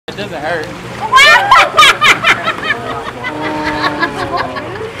doesn't hurt.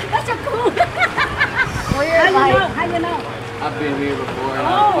 That's so cool. How you know? I've been here before and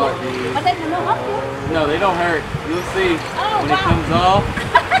I've caught these. But they don't help you? No, they don't hurt. You'll see. When it comes off,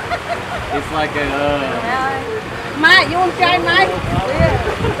 it's like a Mike, you want to try Mike?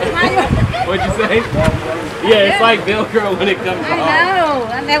 What'd you say? Yeah, it's like Velcro when it comes off. I know.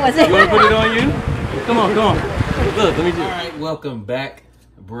 That was it. You want to put it on you? Come on, come on. Look, let me do it. All right, welcome back,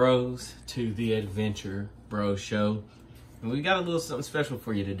 bros, to the Adventure Bros Show. And we got a little something special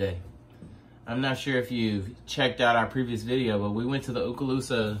for you today. I'm not sure if you've checked out our previous video, but we went to the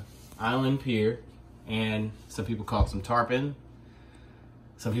Okaloosa Island Pier, and some people caught some tarpon.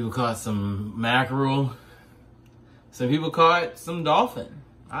 Some people caught some mackerel. Some people caught some dolphin.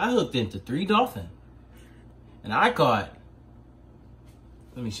 I hooked into 3 dolphin. And I caught,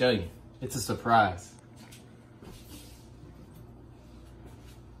 let me show you. It's a surprise.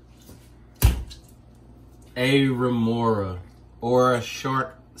 A Remora, or a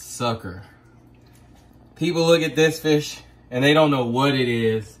shark sucker. People look at this fish and they don't know what it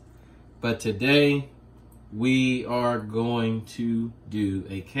is, but today we are going to do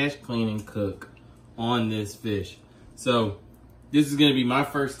a catch, clean, and cook on this fish. So this is gonna be my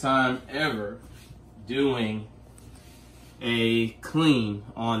first time ever doing a clean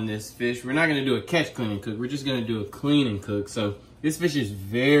on this fish. We're not gonna do a catch, clean, and cook. We're just gonna do a clean and cook. So this fish is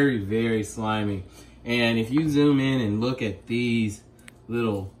very, very slimy. And if you zoom in and look at these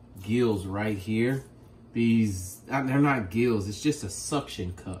little gills right here, they're not gills, it's just a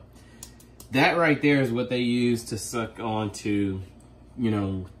suction cup. That right there is what they use to suck onto, you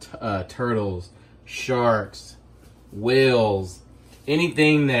know, turtles, sharks, whales,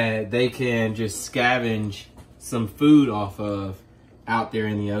 anything that they can just scavenge some food off of out there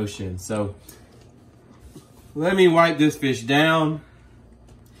in the ocean. So let me wipe this fish down,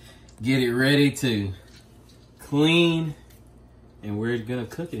 get it ready to clean, and we're gonna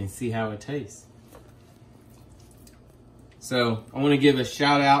cook it and see how it tastes. So I want to give a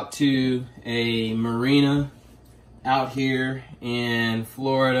shout out to a marina out here in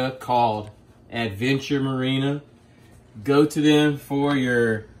Florida called Adventure Marina. Go to them for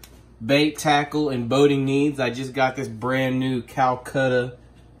your bait, tackle, and boating needs. I just got this brand new Calcutta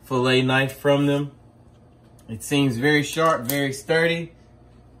fillet knife from them. It seems very sharp, very sturdy,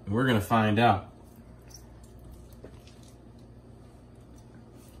 and we're gonna find out.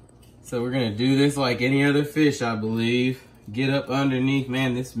 So we're gonna do this like any other fish, I believe. Get up underneath,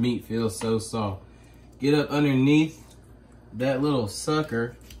 man, this meat feels so soft. Get up underneath that little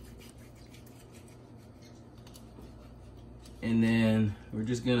sucker, and then we're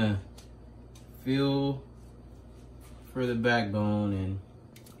just gonna feel for the backbone and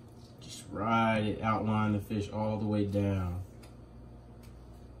just ride it, outline the fish all the way down.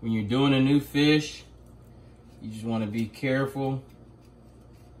 When you're doing a new fish, you just want to be careful.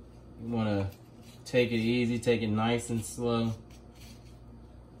 You want to take it easy, take it nice and slow.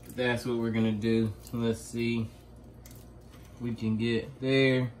 That's what we're gonna do. So let's see if we can get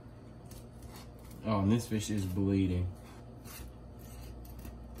there. Oh, and this fish is bleeding.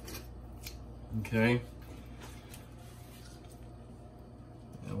 Okay.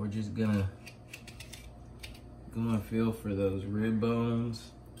 Now we're just gonna feel for those rib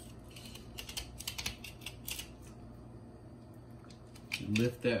bones.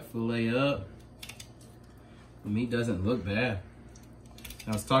 Lift that fillet up. The meat doesn't look bad.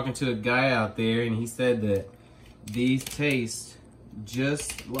 I was talking to a guy out there and he said that these taste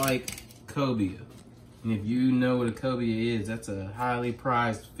just like cobia. And if you know what a cobia is, that's a highly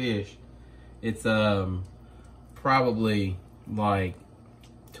prized fish. It's probably like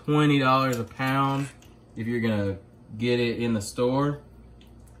 $20 a pound if you're gonna get it in the store.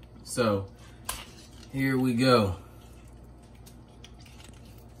 So here we go.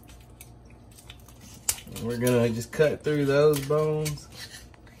 We're gonna just cut through those bones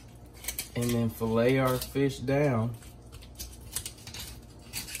and then fillet our fish down.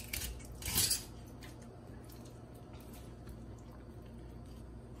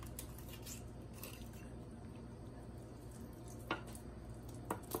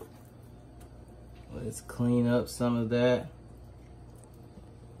 Let's clean up some of that.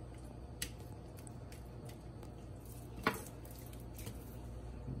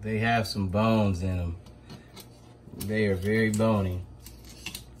 They have some bones in them. They are very bony.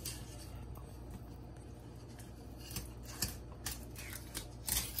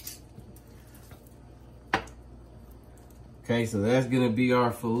 Okay, so that's gonna be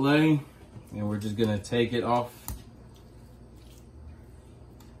our fillet, and we're just gonna take it off.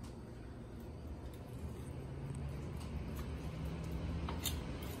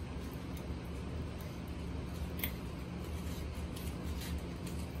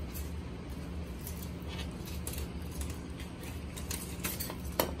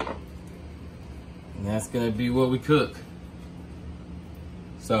 that's gonna be what we cook.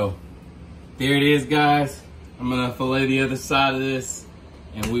 So there it is, guys. I'm gonna fillet the other side of this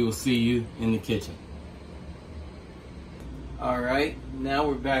and we will see you in the kitchen. All right, now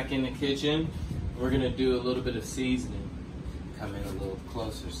we're back in the kitchen. We're gonna do a little bit of seasoning. Come in a little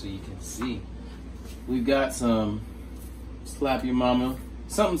closer so you can see. We've got some Slap Your Mama,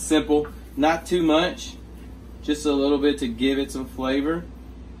 something simple, not too much, just a little bit to give it some flavor.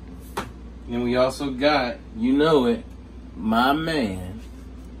 And we also got, you know it, my man,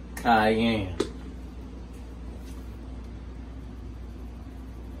 cayenne.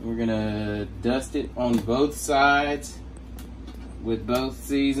 We're gonna dust it on both sides with both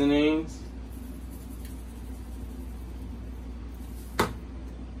seasonings.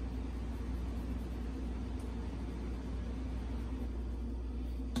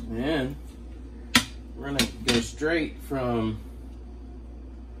 And we're gonna go straight from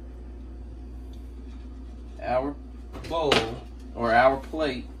our bowl or our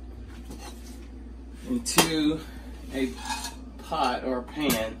plate into a pot or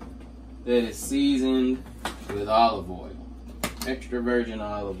pan that is seasoned with olive oil, extra virgin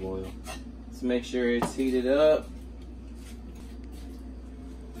olive oil. Let's make sure it's heated up.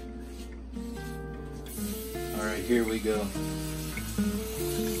 All right, here we go.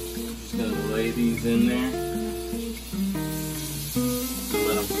 Just gonna lay these in there and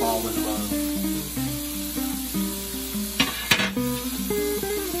let them fall in love.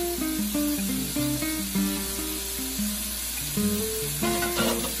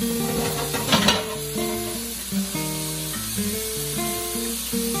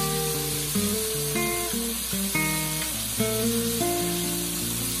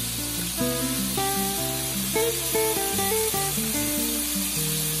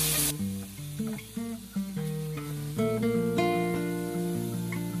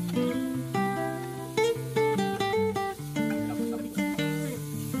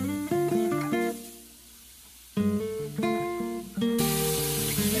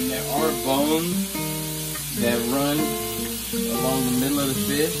 Bones that run along the middle of the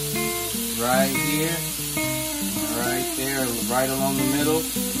fish, right here, right there, right along the middle.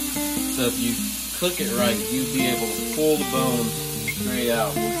 So if you cook it right, you'll be able to pull the bones straight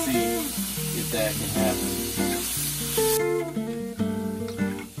out. We'll see if that can happen.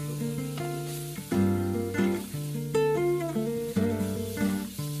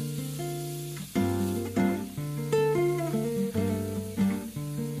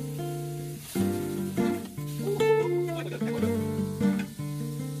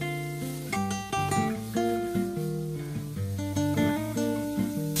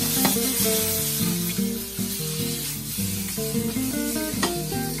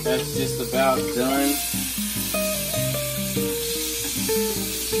 That's just about done.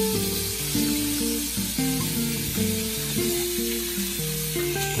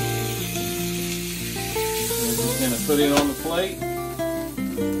 We're just gonna put it on the plate.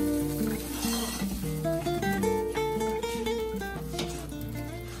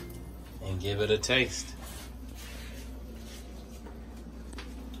 And give it a taste.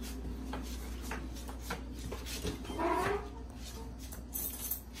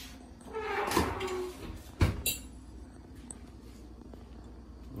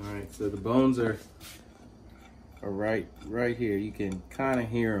 Alright, so the bones are right here. You can kind of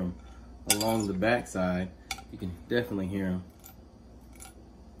hear them along the backside. You can definitely hear them.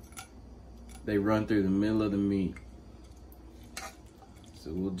 They run through the middle of the meat.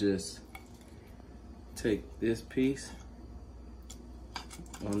 So we'll just take this piece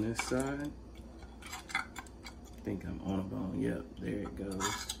on this side. I think I'm on a bone. Yep, there it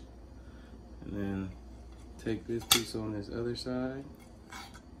goes. And then take this piece on this other side.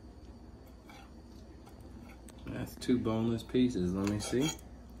 That's two boneless pieces. Let me see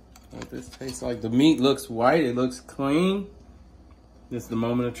what this tastes like. The meat looks white. It looks clean. This is the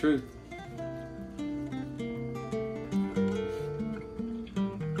moment of truth.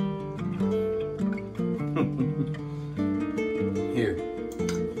 Here.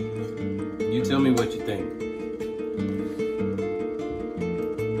 You tell me what you think.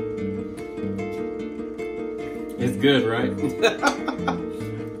 It's good, right?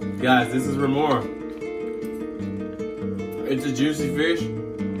 Guys, this is Remora. It's a juicy fish.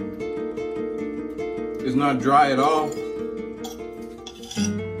 It's not dry at all.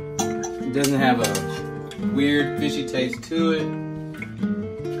 It doesn't have a weird fishy taste to it.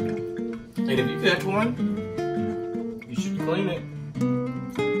 And if you catch one, you should clean it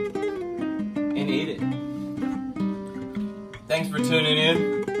and eat it. Thanks for tuning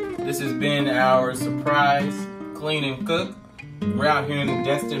in. This has been our surprise clean and cook. We're out here in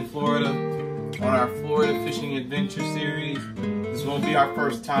Galveston, Florida. on our Florida fishing adventure series. This won't be our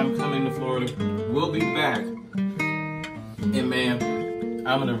first time coming to Florida. We'll be back. And man,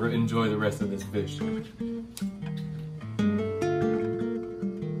 I'm gonna enjoy the rest of this fish.